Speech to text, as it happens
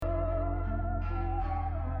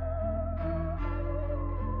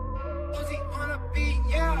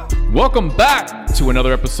Welcome back to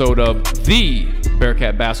another episode of the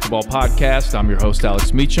Bearcat Basketball Podcast. I'm your host,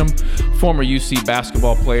 Alex Meacham, former UC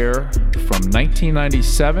basketball player from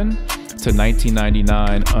 1997 to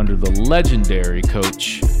 1999 under the legendary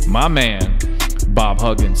coach, my man, Bob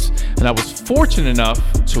Huggins. And I was fortunate enough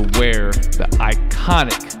to wear the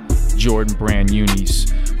iconic Jordan Brand unis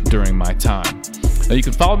during my time. Now, you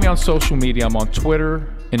can follow me on social media. I'm on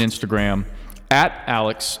Twitter and Instagram at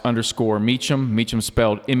Alex_Meacham. Meacham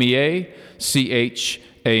spelled M-E-A-C-H-A-M.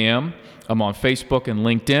 I'm on Facebook and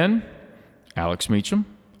LinkedIn, Alex Meacham.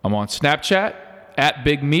 I'm on Snapchat at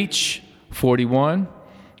BigMeach41,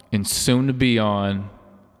 and soon to be on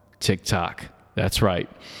TikTok. That's right.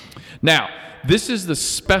 Now, this is the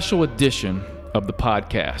special edition of the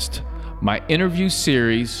podcast, my interview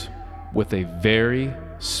series with a very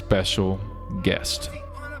special guest.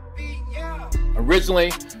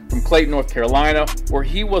 Originally from Clayton, North Carolina, where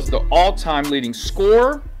he was the all-time leading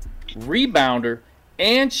scorer, rebounder,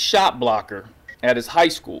 and shot blocker at his high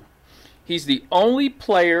school. He's the only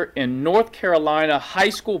player in North Carolina high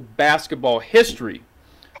school basketball history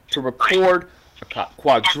to record a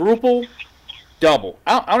quadruple double.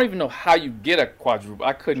 I don't even know how you get a quadruple.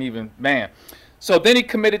 I couldn't even, man. So then he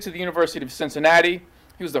committed to the University of Cincinnati.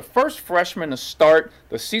 He was the first freshman to start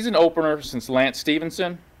the season opener since Lance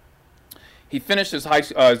Stevenson. He finished his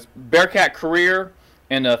Bearcat career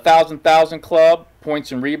in the 1,000 club,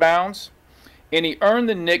 points and rebounds, and he earned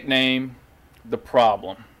the nickname The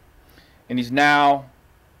Problem. And he's now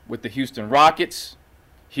with the Houston Rockets.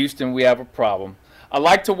 Houston, we have a problem. I'd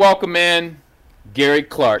like to welcome in Gary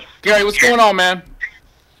Clark. Gary, what's going on, man?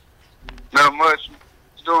 Not much.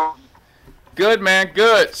 What's doing? Good, man,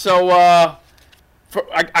 good. So I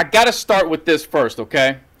got to start with this first,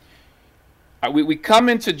 okay? We come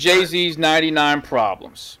into Jay-Z's 99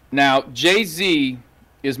 Problems. Now, Jay-Z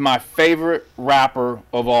is my favorite rapper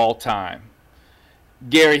of all time.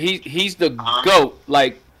 Gary, he's the GOAT.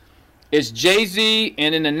 Like, it's Jay-Z,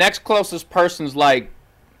 and then the next closest person's like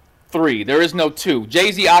 3. There is no 2.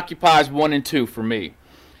 Jay-Z occupies 1 and 2 for me.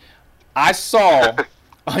 I saw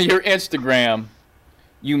on your Instagram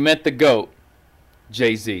you meant the GOAT,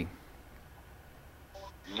 Jay-Z.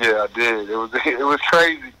 Yeah, I did. It was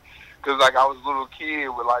crazy. Because, like, I was a little kid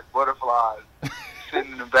with, like, butterflies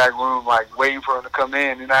sitting in the back room, like, waiting for him to come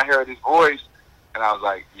in. And I heard his voice, and I was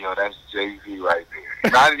like, yo, that's Jay-Z right there.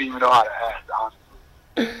 And I didn't even know how to act,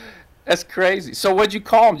 honestly. That's crazy. So what'd you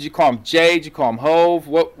call him? Did you call him Jay? Did you call him Hove?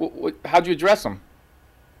 How'd you address him?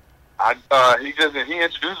 He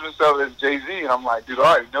introduced himself as Jay-Z, and I'm like, dude,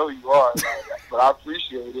 I already know you are. But I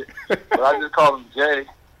appreciate it. But I just called him Jay.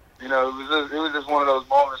 You know, it was just one of those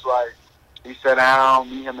moments, like, he sat down,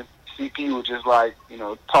 him and CP were just like, you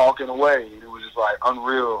know, talking away. And it was just like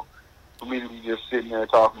unreal for me to be just sitting there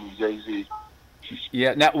talking to Jay-Z.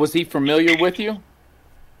 Yeah. Now, was he familiar with you?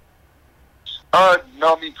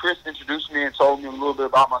 No, Chris introduced me and told me a little bit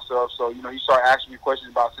about myself. So, you know, he started asking me questions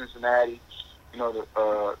about Cincinnati, you know,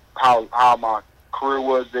 how my career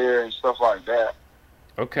was there and stuff like that.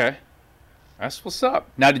 Okay. That's what's up.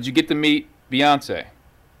 Now, did you get to meet Beyonce?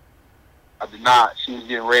 I did not. She was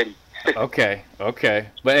getting ready. Okay.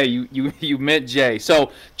 But hey, you met Jay.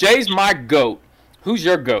 So Jay's my GOAT. Who's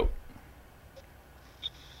your GOAT?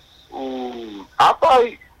 Ooh, I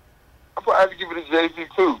probably have to give it to Jay-Z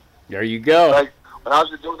too. There you go. Like when I was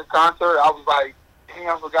doing the concert, I was like, dang,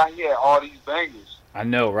 I forgot he had all these bangers. I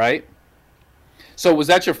know, right? So was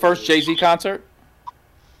that your first Jay-Z concert?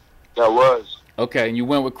 That was. Okay, and you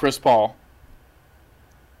went with Chris Paul.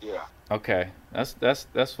 Yeah. Okay, that's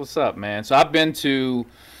what's up, man. So I've been to,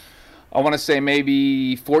 I want to say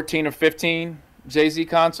maybe 14 or 15 Jay-Z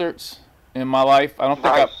concerts in my life. I don't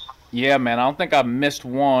think I don't think I've missed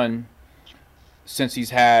one since he's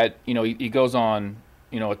had, you know, he goes on,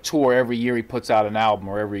 you know, a tour every year. He puts out an album,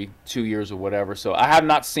 or every 2 years or whatever. So I have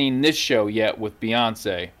not seen this show yet with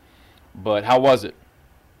Beyonce, but how was it?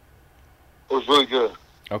 It was really good.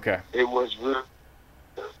 Okay. It was really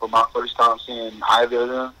good. For my first time seeing either of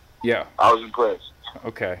them. Yeah. I was impressed.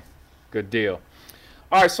 Okay. Good deal.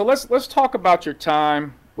 All right, so let's talk about your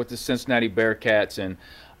time with the Cincinnati Bearcats. And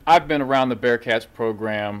I've been around the Bearcats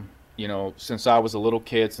program, you know, since I was a little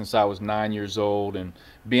kid, since I was 9 years old. And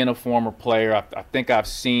being a former player, I think I've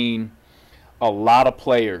seen a lot of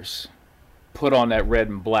players put on that red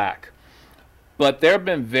and black. But there have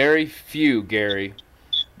been very few, Gary,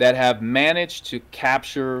 that have managed to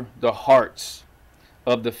capture the hearts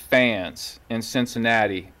of the fans in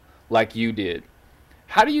Cincinnati like you did.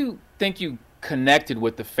 How do you think you connected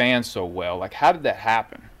with the fans so well? Like, how did that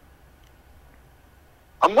happen?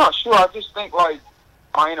 I'm not sure. I just think, like,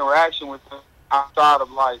 my interaction with them outside of,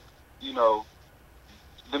 like, you know,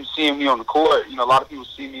 them seeing me on the court. You know, a lot of people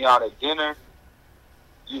see me out at dinner.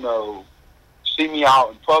 You know, see me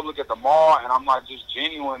out in public at the mall, and I'm like just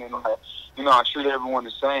genuine and like, you know, I treat everyone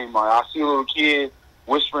the same. Like I see a little kid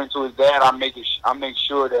whispering to his dad, I make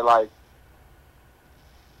sure that like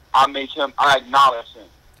I acknowledge him.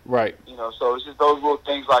 Right. You know, so it's just those little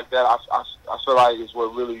things like that. I feel like is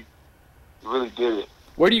what really did it.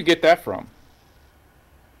 Where do you get that from?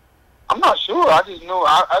 I'm not sure. I just knew.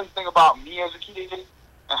 I just think about me as a kid and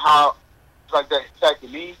how like that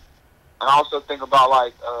affected me, and I also think about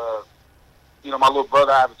like you know, my little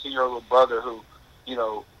brother. I have a 10-year-old little brother who, you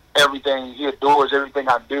know, he adores everything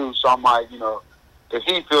I do. So I'm like, you know, if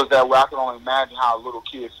he feels that way, I can only imagine how a little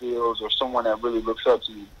kid feels or someone that really looks up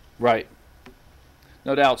to you. Right.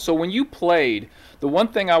 No doubt. So when you played, the one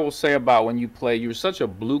thing I will say about when you played, you were such a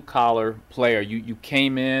blue-collar player. You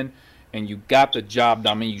came in and you got the job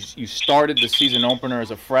done. I mean, you started the season opener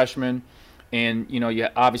as a freshman, and, you know, you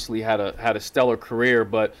obviously had a stellar career.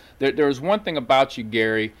 But there's one thing about you,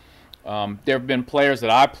 Gary. There have been players that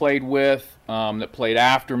I played with that played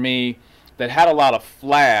after me that had a lot of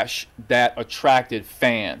flash that attracted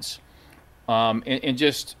fans and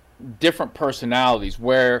just different personalities,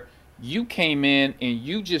 where you came in and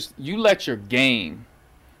you let your game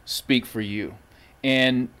speak for you.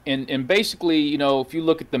 And basically, you know, if you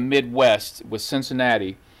look at the Midwest with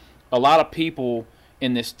Cincinnati, a lot of people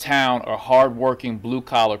in this town are hardworking,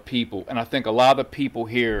 blue-collar people. And I think a lot of the people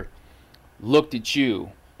here looked at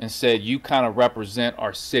you and said, you kind of represent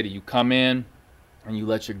our city. You come in and you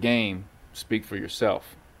let your game speak for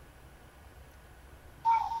yourself.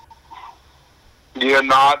 Yeah,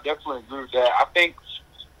 no, I definitely agree with that. I think,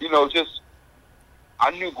 you know, I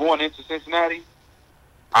knew going into Cincinnati,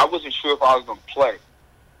 I wasn't sure if I was going to play.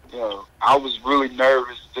 You know, I was really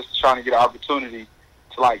nervous just trying to get an opportunity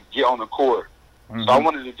to, like, get on the court. Mm-hmm. So I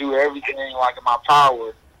wanted to do everything, like, in my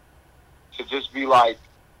power to just be, like,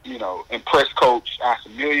 you know, impress coach, ask a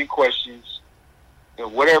million questions, you know,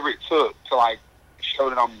 whatever it took to, like, show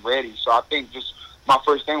that I'm ready. So I think just my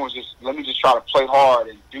first thing was just, let me just try to play hard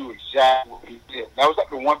and do exactly what he did. That was, like,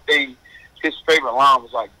 the one thing, his favorite line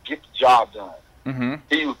was, like, get the job done. Mm-hmm.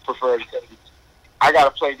 He would prefer to say, I got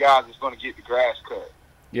to play guys that's going to get the grass cut.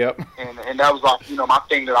 Yep. And that was, like, you know, my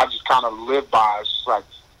thing that I just kind of live by. It's just like,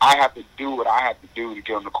 I have to do what I have to do to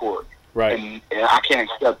get on the court. Right. And I can't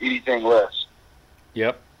accept anything less.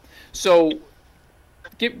 Yep. So,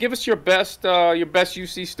 give us your best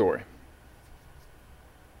UC story.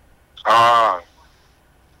 I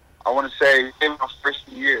want to say in my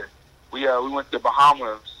freshman year, we went to the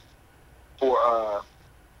Bahamas for a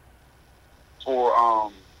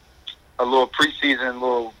little preseason,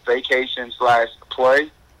 little vacation / play,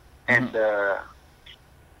 and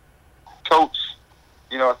coach,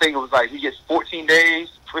 you know, I think it was like he gets 15 days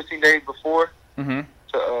before to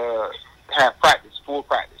have full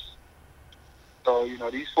practice. So, you know,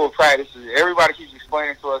 these full practices, everybody keeps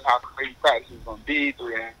explaining to us how crazy practice is going to be,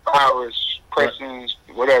 3.5 hours, questions,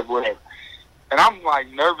 whatever. And I'm, like,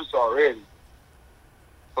 nervous already.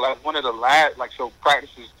 So, like, one of the last, like, so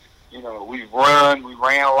practices, you know, we ran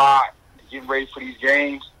a lot, getting ready for these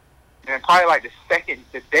games. And then probably, like,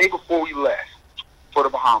 the day before we left for the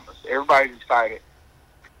Bahamas, everybody's excited.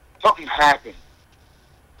 Something happened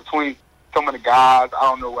between some of the guys. I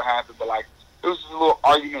don't know what happened, but, like, it was just a little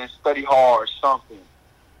argument in study hall or something,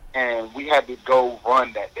 and we had to go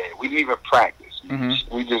run that day. We didn't even practice.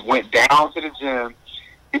 Mm-hmm. We just went down to the gym.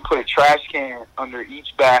 He put a trash can under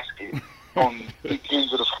each basket on each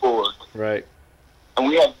end of the floor. Right. And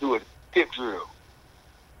we had to do a tip drill.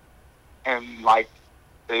 And, like,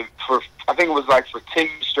 I think it was, like, for 10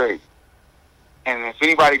 straight. And if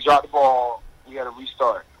anybody dropped the ball, we had to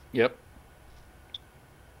restart. Yep.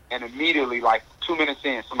 And immediately, like 2 minutes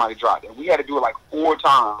in, somebody dropped it. We had to do it like 4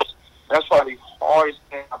 times. That's probably the hardest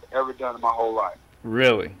thing I've ever done in my whole life.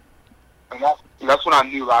 Really? And that's when I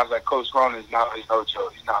knew. I was like, Coach Cronin is not his no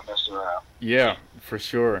joke. He's not messing around. Yeah, for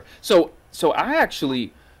sure. So I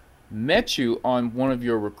actually met you on one of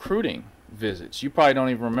your recruiting visits. You probably don't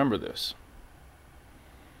even remember this.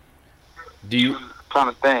 Do you? Kind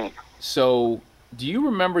of thing. So, do you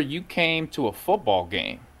remember you came to a football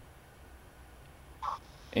game?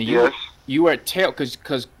 And yes. You were at tail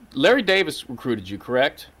because Larry Davis recruited you,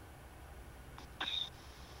 correct?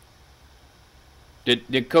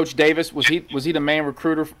 Did Coach Davis was he the main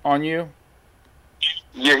recruiter on you?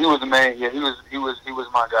 Yeah, he was the main. Yeah, he was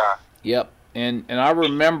my guy. Yep. And I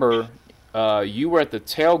remember you were at the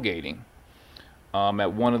tailgating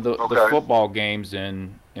at one of the football games,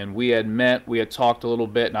 and we had met. We had talked a little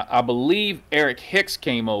bit, and I believe Eric Hicks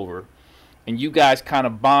came over and you guys kind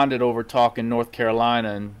of bonded over talking North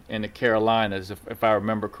Carolina and the Carolinas, if I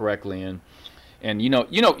remember correctly. And you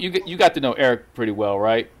got to know Eric pretty well,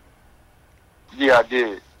 right? Yeah, I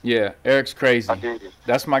did. Yeah, Eric's crazy. I did.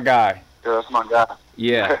 That's my guy. Yeah, that's my guy.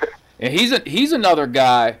 Yeah, and he's another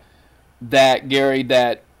guy that Gary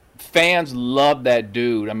that fans love that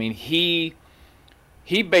dude. I mean, he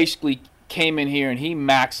basically came in here and he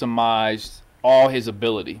maximized all his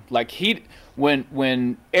ability. Like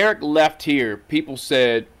when Eric left here, people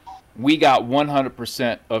said we got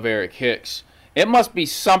 100% of Eric Hicks. It must be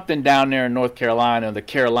something down there in North Carolina, the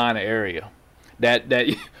Carolina area, that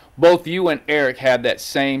both you and Eric had that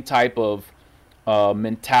same type of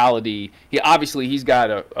mentality. He's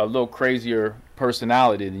got a little crazier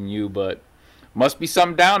personality than you, but must be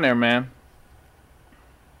something down there, man.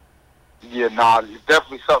 Yeah, nah, there's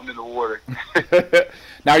definitely something in the water.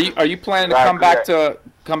 Now, are you planning to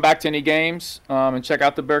come back to any games and check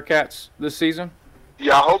out the Bearcats this season?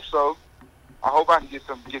 Yeah, I hope so. I hope I can get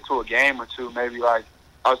to a game or two. Maybe I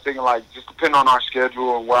was thinking just depending on our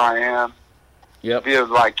schedule and where I am. Yep. Be able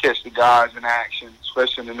to catch the guys in action,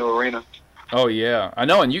 especially in the new arena. Oh yeah, I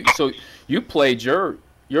know. And you played your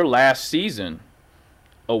last season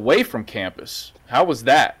away from campus. How was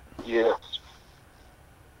that? Yeah.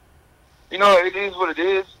 It is what it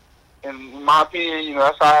is. In my opinion,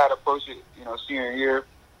 that's how I had to approach it, senior year.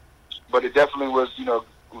 But it definitely was,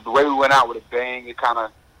 the way we went out with a bang, it kind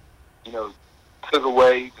of, took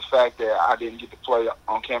away the fact that I didn't get to play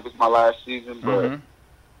on campus my last season. But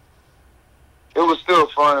it was still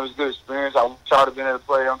fun. It was a good experience. I wish I would have been able to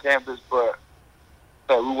play on campus, but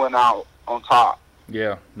we went out on top.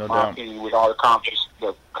 Yeah, no doubt. My opinion, with all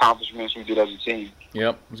the accomplishments we did as a team.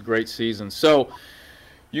 Yep, it was a great season. So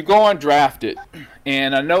you go undrafted,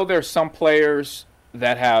 and I know there's some players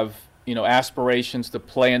that have aspirations to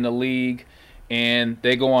play in the league, and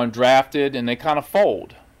they go undrafted and they kind of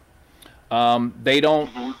fold. They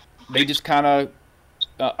don't. They just kind of.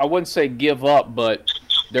 I wouldn't say give up, but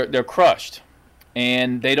they're crushed,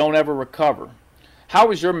 and they don't ever recover. How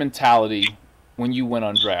was your mentality when you went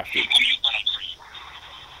undrafted?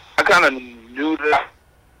 I kind of knew that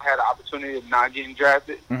I had an opportunity of not getting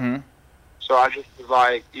drafted. Mm-hmm. So I just was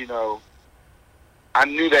I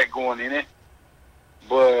knew that going in it.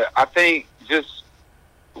 But I think just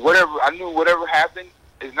whatever happened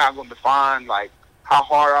is not going to define, how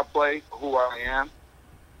hard I play, who I am.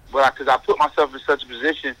 But because I put myself in such a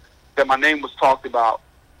position that my name was talked about,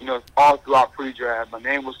 all throughout pre-draft. My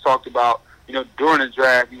name was talked about, during the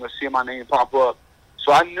draft, seeing my name pop up.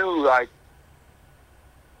 So I knew,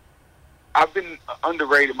 I've been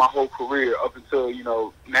underrated my whole career up until,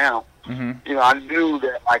 now. Mm-hmm. I knew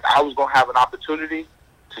that, I was going to have an opportunity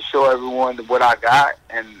to show everyone what I got,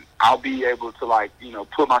 and I'll be able to,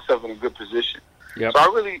 put myself in a good position. Yep.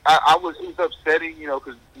 So it was upsetting,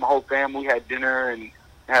 because my whole family had dinner and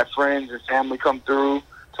had friends and family come through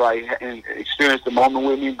and experience the moment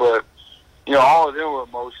with me. But, all of them were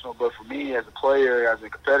emotional. But for me as a player, as a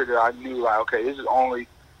competitor, I knew, okay, this is only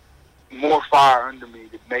more fire under me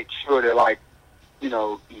to make sure that,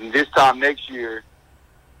 this time next year,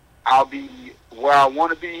 I'll be where I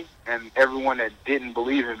want to be, and everyone that didn't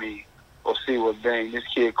believe in me will see what, dang, this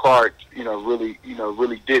kid Clark, really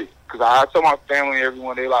did it. Because I told my family and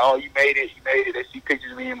everyone, they're like, oh, you made it. They see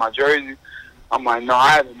pictures of me in my jersey. I'm like, no,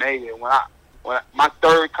 I haven't made it. When my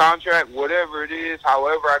third contract, whatever it is,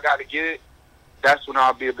 however I got to get it, that's when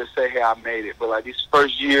I'll be able to say, hey, I made it. But, this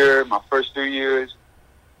first year, my first 3 years,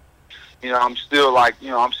 I'm still,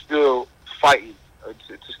 I'm still fighting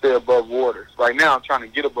to stay above water. Right now, I'm trying to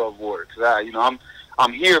get above water because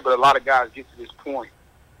I'm here, but a lot of guys get to this point,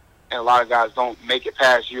 and a lot of guys don't make it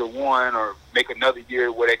past year one or make another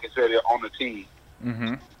year where they can say they're on the team.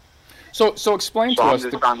 Mm-hmm. So explain to us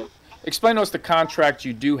the contract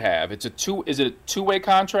you do have. Is it a two-way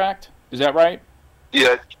contract? Is that right?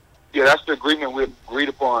 Yeah, that's the agreement we agreed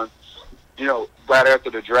upon. Right after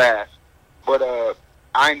the draft, but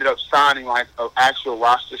I ended up signing an actual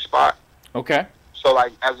roster spot. Okay. So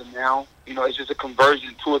as of now, it's just a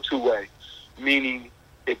conversion to a two-way, meaning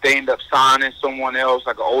if they end up signing someone else,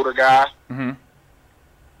 like an older guy, mm-hmm.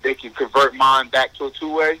 they can convert mine back to a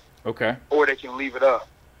two-way. Okay. Or they can leave it up.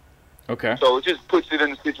 Okay. So it just puts it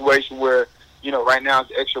in a situation where, right now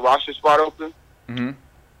it's an extra roster spot open. Mm-hmm.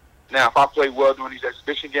 Now, if I play well during these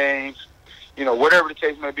exhibition games, whatever the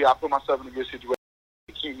case may be, I put myself in a good situation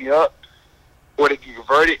to keep me up. Or they can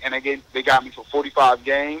convert it, and they got me for 45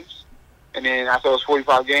 games. And then after those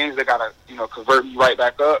 45 games, they got to, convert me right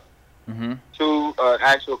back up mm-hmm. to an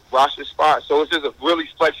actual roster spot. So it's just a really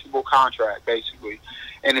flexible contract, basically.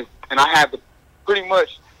 And I have pretty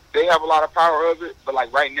much they have a lot of power of it, but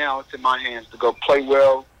like right now, it's in my hands to go play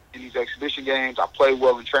well in these exhibition games. I played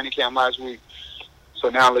well in training camp last week, so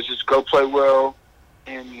now let's just go play well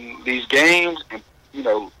in these games, and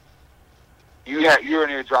you're in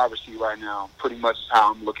your driver's seat right now. Pretty much is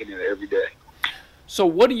how I'm looking at it every day. So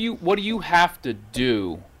what do you have to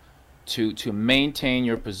do to maintain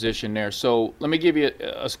your position there? So let me give you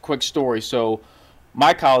a quick story. So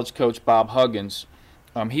my college coach, Bob Huggins,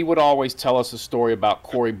 he would always tell us a story about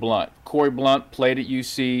Corey Blunt. Corey Blunt played at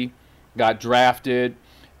UC, got drafted,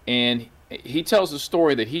 and he tells a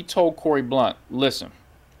story that he told Corey Blunt, listen,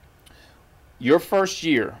 your first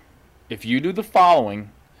year, if you do the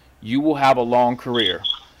following, you will have a long career.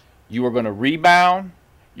 You are going to rebound,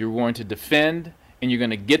 you're going to defend, and you're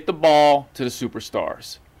going to get the ball to the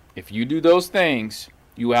superstars. If you do those things,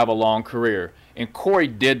 you have a long career. And Corey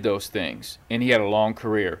did those things, and he had a long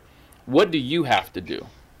career. What do you have to do?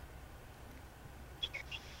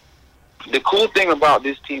 The cool thing about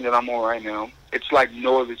this team that I'm on right now, it's like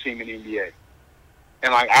no other team in the NBA.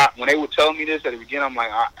 And like when they were telling me this at the beginning, I'm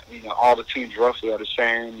like, all the teams roughly are the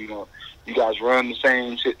same. You guys run the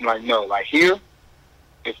same shit. Like no, like here,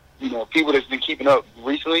 if people that's been keeping up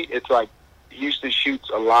recently, it's like Houston shoots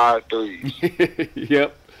a lot of threes.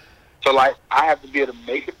 Yep. So like I have to be able to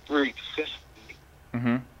make a three consistently.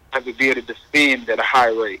 Mm-hmm. I have to be able to defend at a high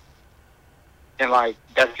rate. And like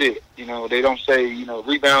that's it. They don't say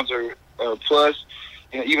rebounds are a plus.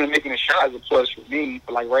 Even making a shot is a plus for me.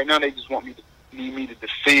 But like right now, they just need me to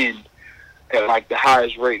defend at like the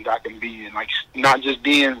highest rate that I can be in. Like not just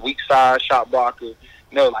being weak side shot blocker.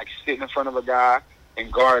 No, like sitting in front of a guy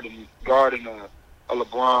and guarding a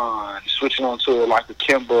LeBron, switching on to like a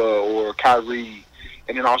Kemba or Kyrie,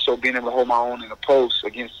 and then also being able to hold my own in the post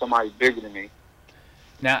against somebody bigger than me.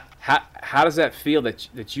 Now, how does that feel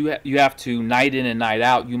that you have to night in and night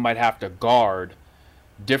out? You might have to guard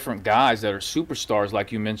different guys that are superstars,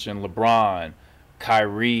 like you mentioned, LeBron,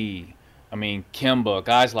 Kyrie, Kemba,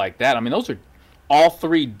 guys like that. Those are all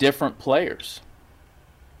three different players.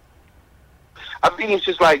 I think it's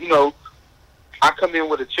just like I come in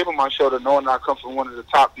with a chip on my shoulder, knowing I come from one of the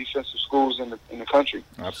top defensive schools in the country.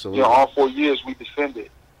 Absolutely. All 4 years we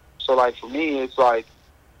defended. So like for me, it's like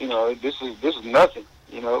this is nothing.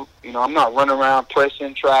 I'm not running around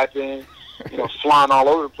pressing, trapping, flying all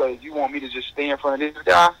over the place. You want me to just stay in front of this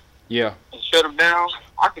guy? Yeah. And shut him down?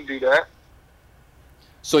 I can do that.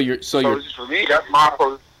 So just for me, that's my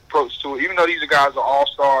approach to it. Even though these guys are all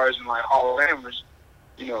stars and like Hall of Famers,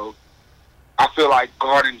 I feel like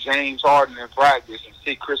guarding James Harden in practice and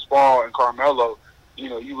sit Chris Paul and Carmelo,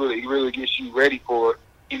 it really gets you ready for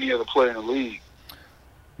any other player in the league.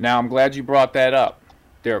 Now I'm glad you brought that up.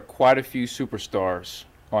 There are quite a few superstars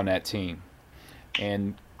on that team.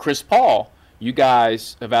 And Chris Paul, you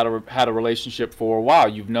guys have had a relationship for a while.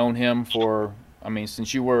 You've known him for,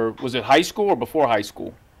 since you was it high school or before high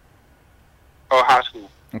school? Oh, high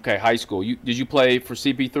school. Okay, high school. Did you play for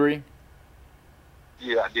CP3?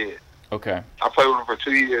 Yeah, I did. Okay. I played with him for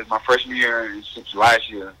 2 years, my freshman year and since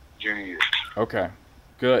last year, junior year. Okay,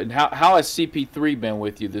 good. And how has CP3 been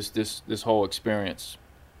with you this whole experience?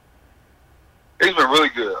 It's been really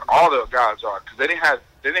good. All the guys are, because they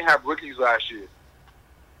didn't have rookies last year,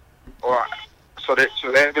 so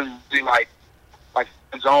they've been really like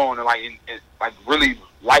zone and like really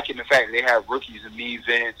liking the fact that they have rookies in me,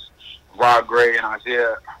 Vince, Rod Gray, and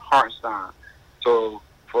Isaiah Hartenstein. So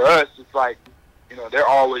for us, it's like they're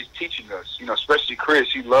always teaching us. Especially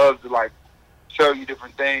Chris, he loves to like tell you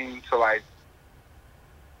different things to like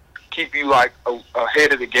keep you like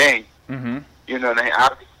ahead of the game. Mm-hmm.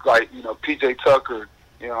 Like PJ Tucker,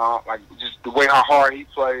 like just the way how hard he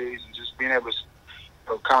plays and just being able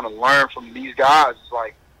to kind of learn from these guys is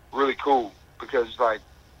like really cool because like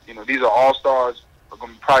these are all stars, are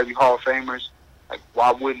going to probably be Hall of Famers. Like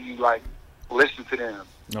why wouldn't you like listen to them?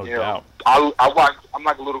 No doubt. I watch. I'm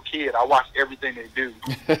like a little kid. I watch everything they do.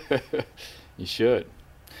 You should,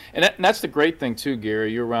 and that's the great thing too,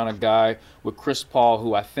 Gary. You're around a guy with Chris Paul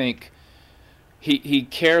who I think he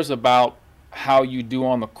cares about how you do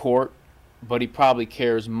on the court, but he probably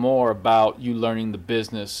cares more about you learning the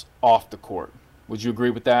business off the court. Would you agree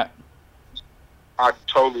with that? I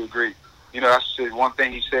totally agree. That's one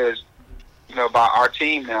thing he says, about our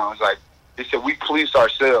team now is like, he said, we police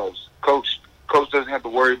ourselves. Coach doesn't have to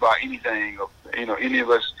worry about anything, any of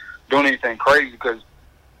us doing anything crazy because,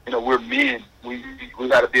 we're men. We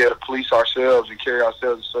got to be able to police ourselves and carry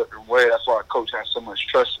ourselves a certain way. That's why Coach has so much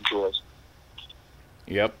trust into us.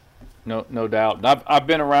 Yep. No doubt. I've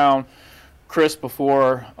been around Chris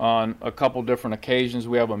before on a couple different occasions.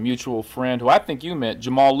 We have a mutual friend who I think you met,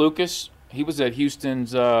 Jamal Lucas. He was at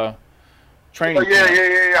Houston's training yeah, camp.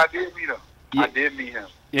 yeah. I did meet him. Yeah. I did meet him.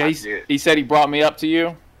 Yeah, he said he brought me up to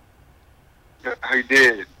you. He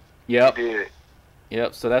did. Yep. He did.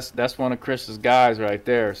 Yep. So that's one of Chris's guys right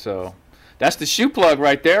there. So that's the shoe plug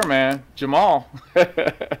right there, man. Jamal.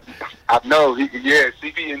 I know.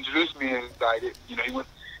 CP introduced me and like, he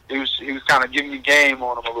was kind of giving me game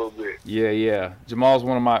on him a little bit. Yeah. Jamal's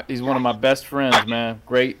one of my best friends, man.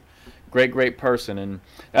 Great person, and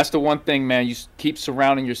that's the one thing, man. You keep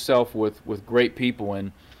surrounding yourself with great people,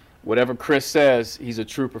 and whatever Chris says, he's a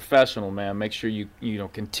true professional, man. Make sure you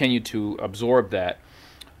continue to absorb that.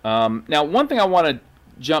 Now, one thing I want to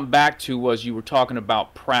jump back to was you were talking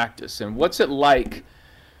about practice, and what's it like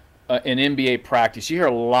in NBA practice? You hear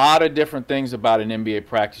a lot of different things about an NBA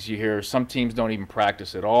practice. You hear some teams don't even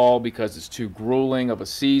practice at all because it's too grueling of a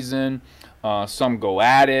season. Some go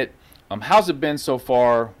at it. How's it been so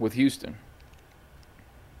far with Houston?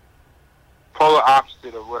 Polar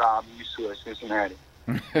opposite of what I'm used to at Cincinnati.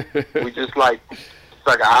 We just it's like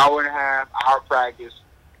an hour and a half, hour practice.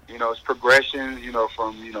 It's progressions,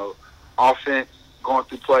 from, offense, going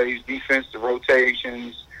through plays, defense to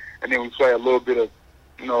rotations, and then we play a little bit of,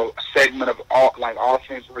 a segment of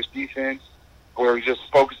offense versus defense, where we just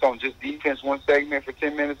focus on just defense one segment for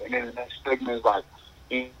 10 minutes, and then the next segment is like,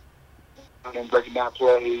 and breaking down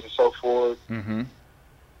plays and so forth. Mm-hmm.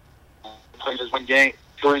 We play just one game.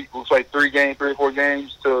 We play 3 or 4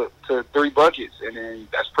 games to 3 buckets, and then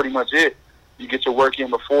that's pretty much it. You get your work in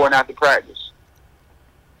before and after practice.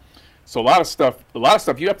 So a lot of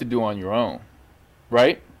stuff you have to do on your own,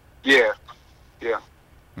 right? Yeah.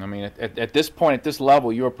 I mean, at this point, at this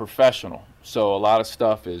level, you're a professional, so a lot of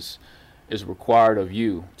stuff is required of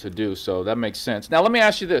you to do. So that makes sense. Now, let me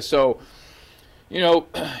ask you this. So,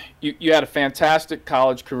 you had a fantastic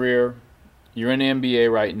college career. You're in the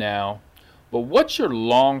NBA right now. But what's your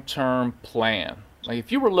long-term plan? Like,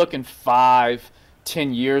 if you were looking 5,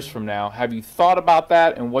 10 years from now, have you thought about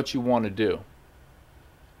that and what you want to do?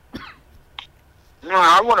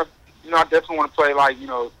 I definitely want to play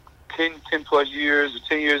 10 plus years or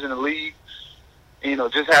 10 years in the league.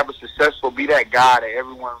 Just have a successful, be that guy that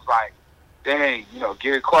everyone's like, dang,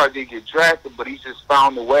 Gary Clark didn't get drafted, but he just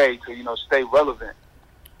found a way to, stay relevant.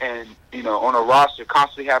 And, on a roster,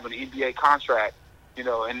 constantly having an NBA contract,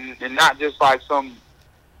 and not just like some,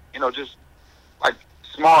 just like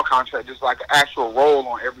small contract, just like an actual role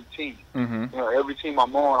on every team. Mm-hmm. Every team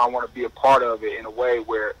I'm on, I want to be a part of it in a way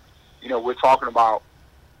where, we're talking about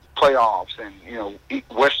playoffs and,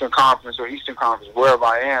 Western Conference or Eastern Conference, wherever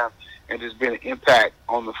I am, and just being an impact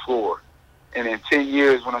on the floor. And in 10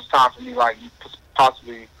 years, when it's time for me,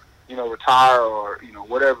 possibly, retire or,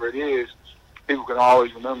 whatever it is, people can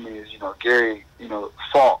always remember me as, Gary,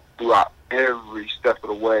 fought throughout every step of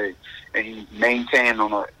the way, and he maintained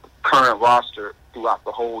on a current roster throughout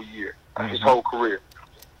the whole year, his whole career.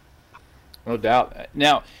 No doubt.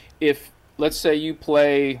 Now, if let's say you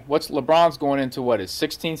play, LeBron's going into his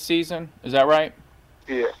 16th season? Is that right?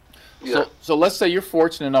 Yeah. So let's say you're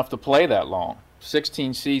fortunate enough to play that long,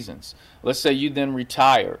 16 seasons. Let's say you then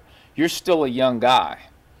retire. You're still a young guy.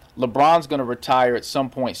 LeBron's going to retire at some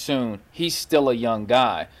point soon. He's still a young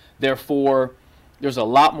guy. Therefore, there's a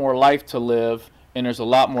lot more life to live, and there's a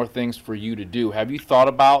lot more things for you to do. Have you thought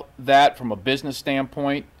about that from a business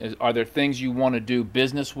standpoint? Are there things you want to do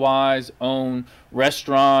business-wise, own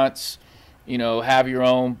restaurants, have your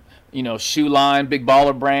own, shoe line, Big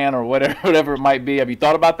Baller brand, or whatever it might be? Have you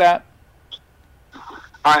thought about that?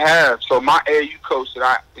 I have. So my AAU coach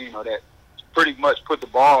that that pretty much put the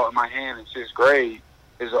ball in my hand in 6th grade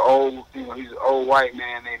is he's an old white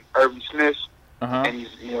man named Irvin Smith. Uh-huh. And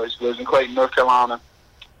he lives in Clayton, North Carolina,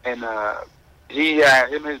 and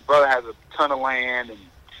him and his brother has a ton of land and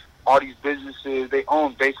all these businesses. They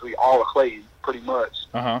own basically all of Clayton, pretty much.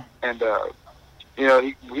 Uh-huh. And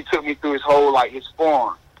he took me through his whole his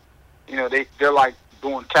farm. They're like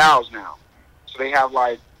doing cows now, so they have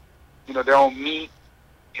their own meat,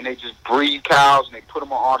 and they just breed cows and they put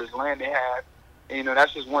them on all this land they have. And,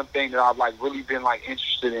 that's just one thing that I've really been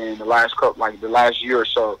interested in the last the last year or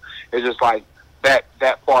so. It's just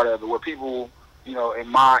that part of it where people, in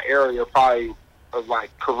my area probably of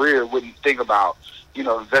career wouldn't think about,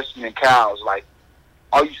 investing in cows.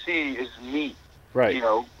 All you see is meat. Right.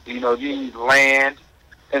 You need land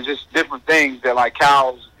and just different things that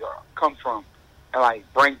cows come from and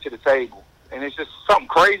bring to the table. And it's just something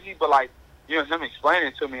crazy, but him explaining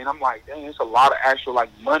it to me, and I'm like, dang, there's a lot of actual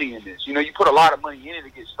money in this. You put a lot of money in it to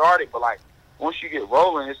get started, but once you get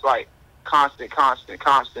rolling, it's constant,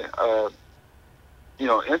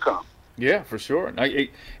 income. Yeah, for sure.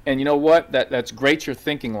 And you know what? That's great you're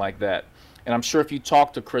thinking like that. And I'm sure if you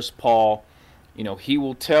talk to Chris Paul he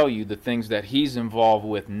will tell you the things that he's involved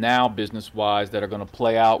with now business-wise that are going to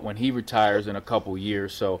play out when he retires in a couple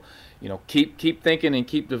years. So, keep thinking and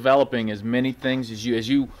keep developing as many things as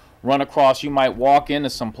you run across. You might walk into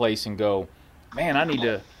some place and go, man, I need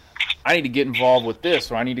to get involved with this,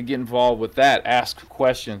 or I need to get involved with that. Ask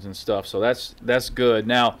questions and stuff. So that's good.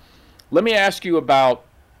 Now, let me ask you about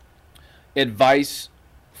advice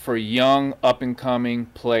for young up-and-coming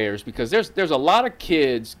players, because there's a lot of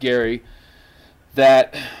kids, Gary,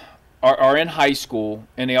 that are in high school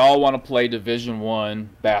and they all want to play Division I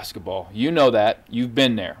basketball. You know that. You've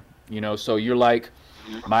been there. So you're like,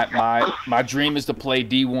 my dream is to play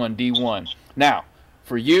D1. Now,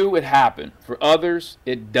 for you, it happened. For others,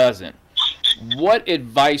 it doesn't. What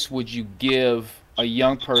advice would you give a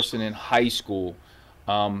young person in high school?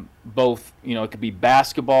 Both, it could be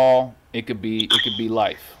basketball, it could be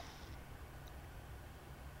life.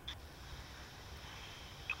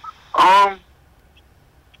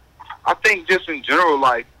 I think just in general,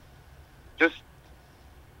 just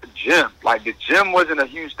the gym. The gym wasn't a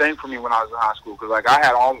huge thing for me when I was in high school, because I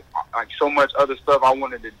had so much other stuff I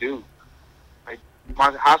wanted to do.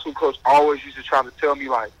 My high school coach always used to try to tell me,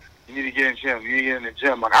 you need to get in the gym, you need to get in the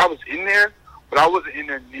gym. I was in there, but I wasn't in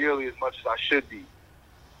there nearly as much as I should be.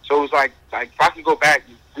 So it was like if I can go back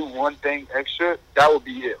and do one thing extra, that would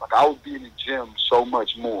be it. I would be in the gym so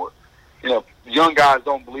much more. Young guys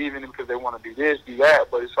don't believe in it because they want to do this, do that,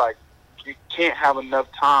 but it's you can't have enough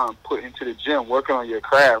time put into the gym working on your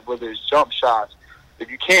craft, whether it's jump shots,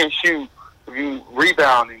 if you can't shoot, if you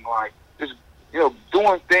rebounding, just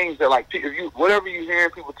doing things that whatever you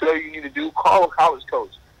hearing people tell you need to do, call a college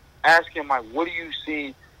coach, ask him what do you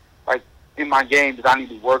see in my game that I need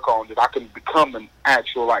to work on, that I can become an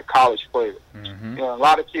actual college player. Mm-hmm. A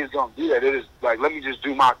lot of kids don't do that. It is let me just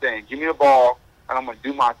do my thing. Give me the ball and I'm gonna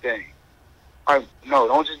do my thing. No,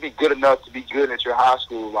 don't just be good enough to be good at your high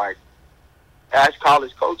school. Ask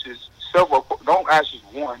college coaches several. Don't ask just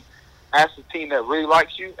one. Ask the team that really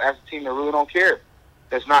likes you. Ask the team that really don't care,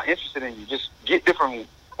 that's not interested in you. Just get different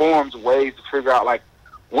forms, ways to figure out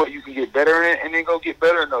what you can get better in, and then go get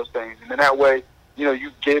better in those things. And then that way, you're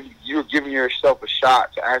giving yourself a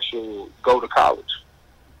shot to actually go to college.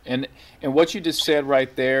 And what you just said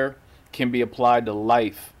right there can be applied to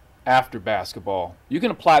life after basketball. You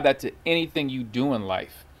can apply that to anything you do in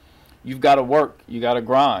life. You've got to work. You got to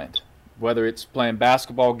grind. Whether it's playing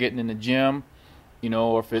basketball, getting in the gym,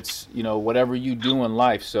 or if it's, whatever you do in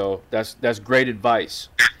life. So that's great advice.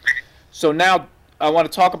 So now I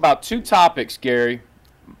want to talk about two topics, Gary.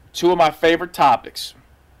 Two of my favorite topics.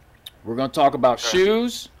 We're going to talk about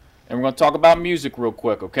shoes, and we're going to talk about music real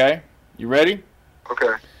quick, okay? You ready?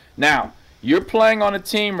 Okay. Now, you're playing on a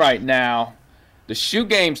team right now. The shoe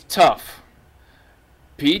game's tough.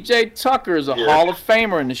 P.J. Tucker is a Hall of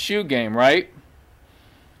Famer in the shoe game, right?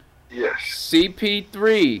 Yes.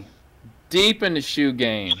 CP3, deep in the shoe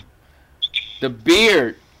game. The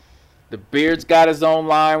Beard's got his own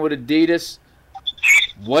line with Adidas.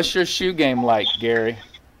 What's your shoe game like, Gary?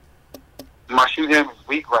 My shoe game is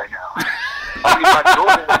weak right now. My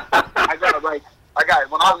Jordan, I got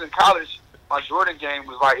when I was in college, my Jordan game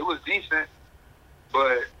was it was decent,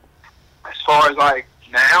 but as far as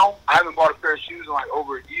now, I haven't bought a pair of shoes in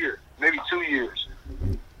over a year, maybe 2 years.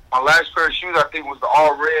 My last pair of shoes, I think, was the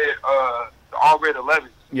all red 11s.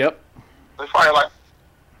 Yep. It's probably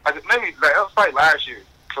maybe that was probably last year.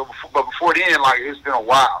 So, but before then, it's been a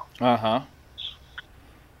while. So,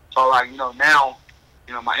 now,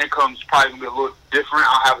 my income's probably gonna be a little different.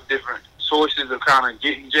 I'll have different sources of kind of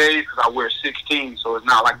getting J's because I wear 16, so it's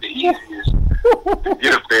not the easiest to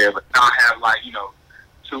get a pair. But now I have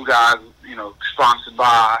two guys, sponsored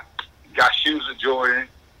by, got shoes of Jordan,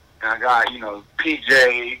 and I got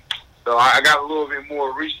PJ. So I got a little bit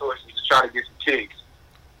more resources to try to get some kicks.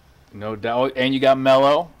 No doubt, and you got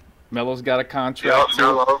Melo. Melo's got a contract too.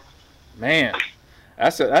 Melo. Man,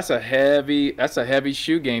 that's a heavy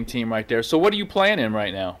shoe game team right there. So what are you playing in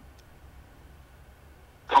right now?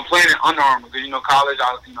 I'm playing in Under Armour because college.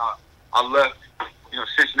 I left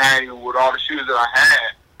Cincinnati with all the shoes that I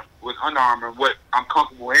had with Under Armour, what I'm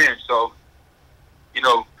comfortable in. So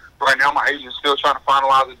right now my agent's still trying to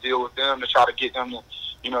finalize a deal with them to try to get them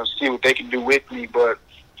to see what they can do with me. But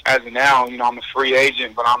as of now, I'm a free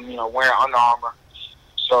agent, but I'm wearing Under Armour.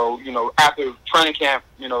 So, after training camp,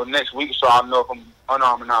 next week or so, I'll know if I'm Under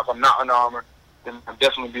Armour or not. If I'm not Under Armour, then I'll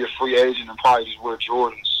definitely be a free agent and probably just wear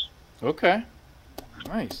Jordans. Okay.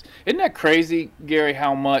 Nice. Isn't that crazy, Gary,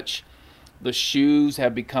 how much the shoes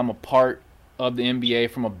have become a part of the NBA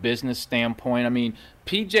from a business standpoint? I mean,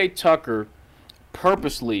 P.J. Tucker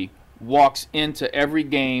purposely walks into every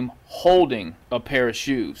game holding a pair of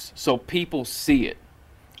shoes, so people see it,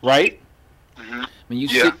 right? Mm-hmm. I mean,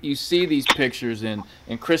 you see these pictures, and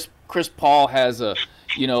Chris Paul has a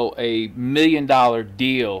 $1 million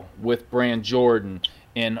deal with Brand Jordan,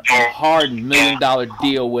 and a hard $1 million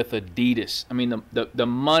deal with Adidas. I mean, the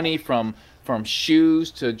money from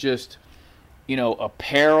shoes to just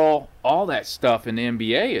apparel, all that stuff in the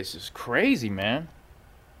NBA is just crazy, man.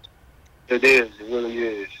 It is. It really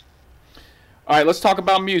is. All right, let's talk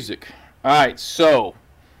about music. All right, so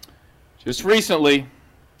just recently,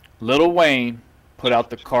 Lil Wayne put out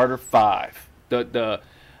the Carter 5. The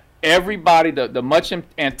much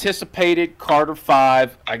anticipated Carter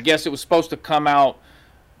 5. I guess it was supposed to come out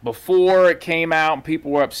before it came out, and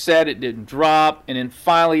people were upset it didn't drop, and then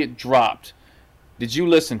finally it dropped. Did you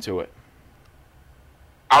listen to it?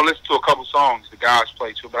 I listened to a couple songs the guys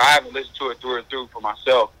played to, but I haven't listened to it through and through for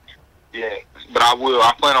myself yet. But I will.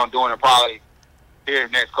 I plan on doing it probably here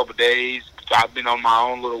in the next couple of days. I've been on my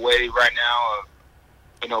own little wave right now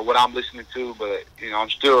of what I'm listening to, but I'm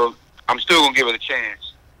still gonna give it a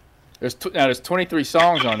chance. There's 23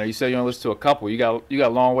 songs on there. You said you only listen to a couple. You got a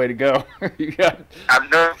long way to go. You got I've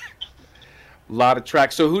done a lot of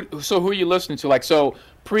tracks. So who are you listening to? Like, so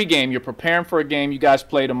pregame, you're preparing for a game you guys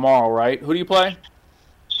play tomorrow, right? Who do you play?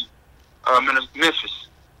 I'm in Memphis.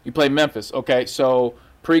 You play Memphis. Okay, so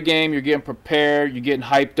pregame, you're getting prepared, you're getting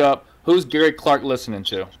hyped up. Who's Gary Clark listening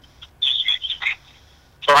to?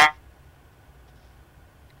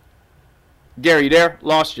 Gary, you there?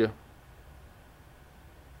 Lost you.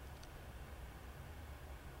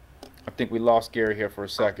 I think we lost Gary here for a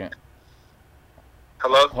second.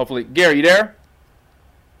 Hello? Hopefully. Gary, you there?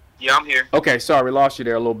 Yeah, I'm here. Okay, sorry, we lost you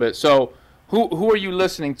there a little bit. So who are you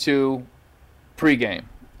listening to pregame?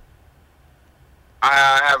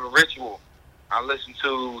 I have a ritual. I listen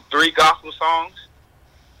to 3 gospel songs,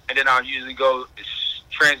 and then I'll usually go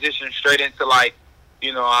transition straight into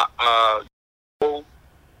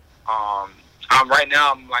right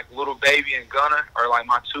now I'm like Little Baby and Gunna are like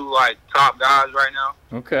my 2 top guys right now.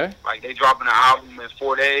 Okay. Like they dropping an album in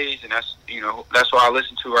 4 days, and that's what I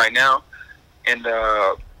listen to right now. And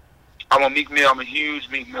I'm a Meek Mill. I'm a huge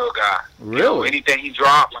Meek Mill guy. Really? Anything he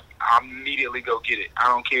dropped, I immediately go get it. I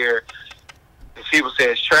don't care if people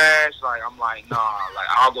say it's trash. I'm like, nah.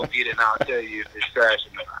 I'll go get it and I'll tell you if it's trash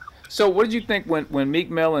or not. So what did you think when Meek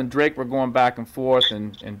Mill and Drake were going back and forth,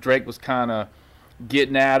 and Drake was kind of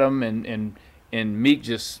getting at him, and Meek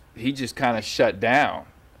just kind of shut down?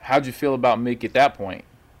 How'd you feel about Meek at that point?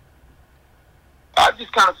 I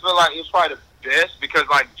just kind of feel like it's probably the best because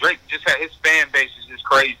Drake just had his fan base is just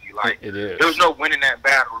crazy. It is. There was no winning that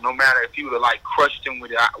battle, no matter if he would have crushed him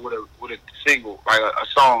with a single, a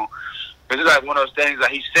song. Because it's one of those things that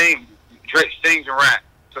Drake sings and rap,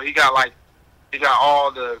 so he got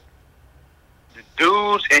all the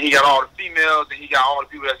dudes, and he got all the females, and he got all the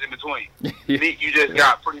people that's in between. Meek, you just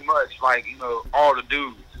got pretty much all the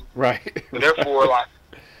dudes. Right. So therefore, what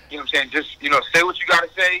I'm saying, just say what you got to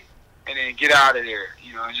say, and then get out of there.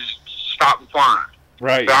 And just stop replying.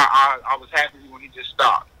 Right. So I was happy when he just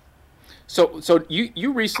stopped. So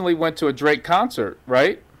you recently went to a Drake concert,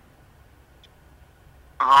 right?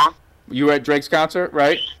 Uh-huh. You were at Drake's concert,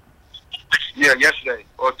 right? Yeah, yesterday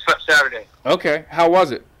or Saturday. Okay. How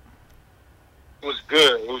was it? It was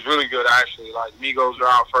good. It was really good, actually. Migos were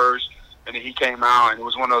out first, and then he came out, and it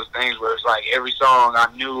was one of those things where it's every song I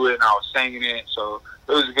knew it, and I was singing it, so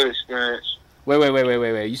it was a good experience.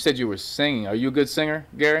 Wait. You said you were singing. Are you a good singer,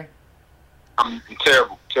 Gary? I'm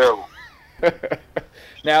terrible.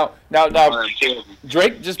 Now,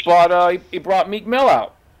 Drake just brought Meek Mill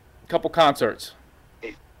out. A couple concerts.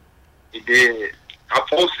 He did. I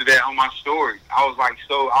posted that on my story. I was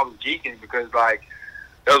I was geeking because that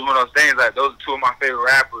was one of those things those are 2 of my favorite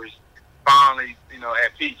rappers finally,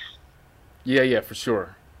 at peace. Yeah, for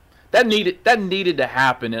sure. That needed to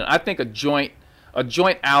happen, and I think a joint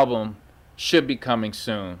album should be coming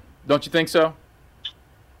soon. Don't you think so?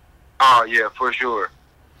 Oh yeah, for sure.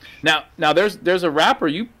 Now there's a rapper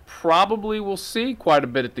you probably will see quite a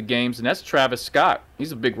bit at the games, and that's Travis Scott.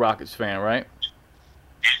 He's a big Rockets fan, right?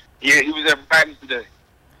 Yeah, he was at practice today.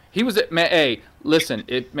 He was at, man. Hey, listen,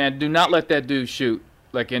 do not let that dude shoot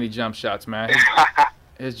any jump shots, man.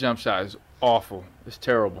 His jump shot is awful. It's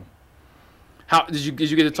terrible. How did you get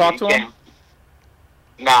to talk to him?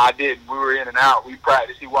 Nah, I didn't. We were in and out. We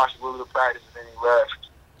practiced. He watched a little bit of practice and then he left.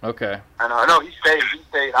 Okay. And I know he stayed.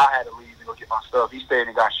 I had to leave and go get my stuff. He stayed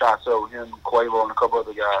and got shots up with him, Quavo, and a couple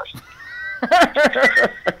other guys.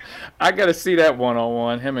 I gotta see that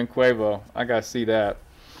one-on-one, him and Quavo. I gotta see that.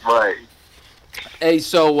 Right. Hey,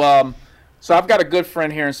 so So I've got a good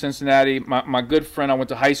friend here in Cincinnati. My good friend, I went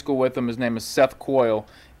to high school with him. His name is Seth Coyle.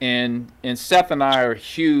 And Seth and I are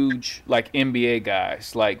huge, like, NBA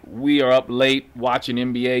guys. Like, we are up late watching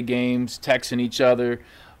NBA games, texting each other.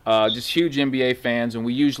 Just huge NBA fans. And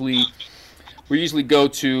we usually go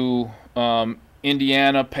to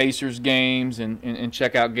Indiana Pacers games and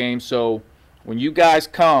check out games. So when you guys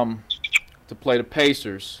come to play the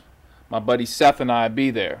Pacers, my buddy Seth and I be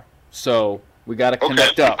there. So we got to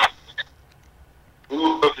connect up. We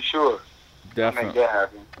will for sure. Definitely. Make that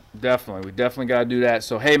happen. Definitely. We definitely got to do that.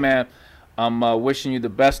 So, hey, man, I'm wishing you the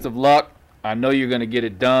best of luck. I know you're going to get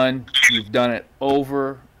it done. You've done it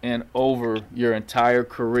over and over your entire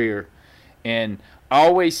career. And I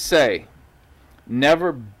always say,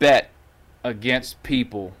 never bet against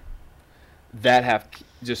people that have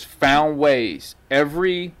just found ways.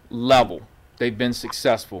 Every level, they've been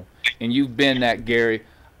successful. And you've been that, Gary.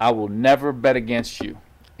 I will never bet against you.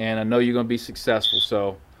 And I know you're going to be successful.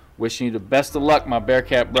 So, wishing you the best of luck, my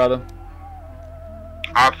Bearcat brother.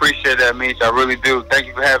 I appreciate that, Meech. I really do. Thank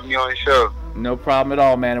you for having me on your show. No problem at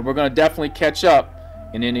all, man. And we're going to definitely catch up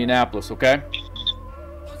in Indianapolis, okay?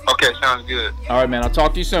 Okay, sounds good. All right, man. I'll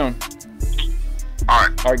talk to you soon. All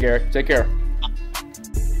right. All right, Gary. Take care.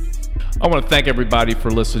 I want to thank everybody for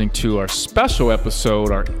listening to our special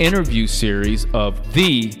episode, our interview series of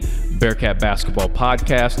the Bearcat Basketball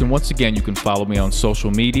Podcast. And once again, you can follow me on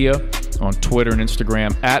social media, on Twitter and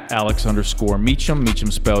Instagram at Alex_Meacham.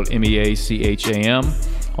 Meacham spelled M-E-A-C-H-A-M.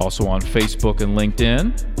 Also on Facebook and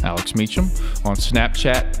LinkedIn, Alex Meacham. On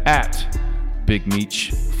Snapchat at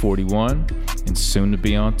BigMeach41. And soon to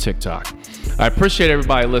be on TikTok. I appreciate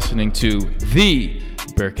everybody listening to the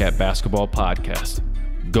Bearcat Basketball Podcast.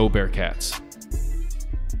 Go Bearcats.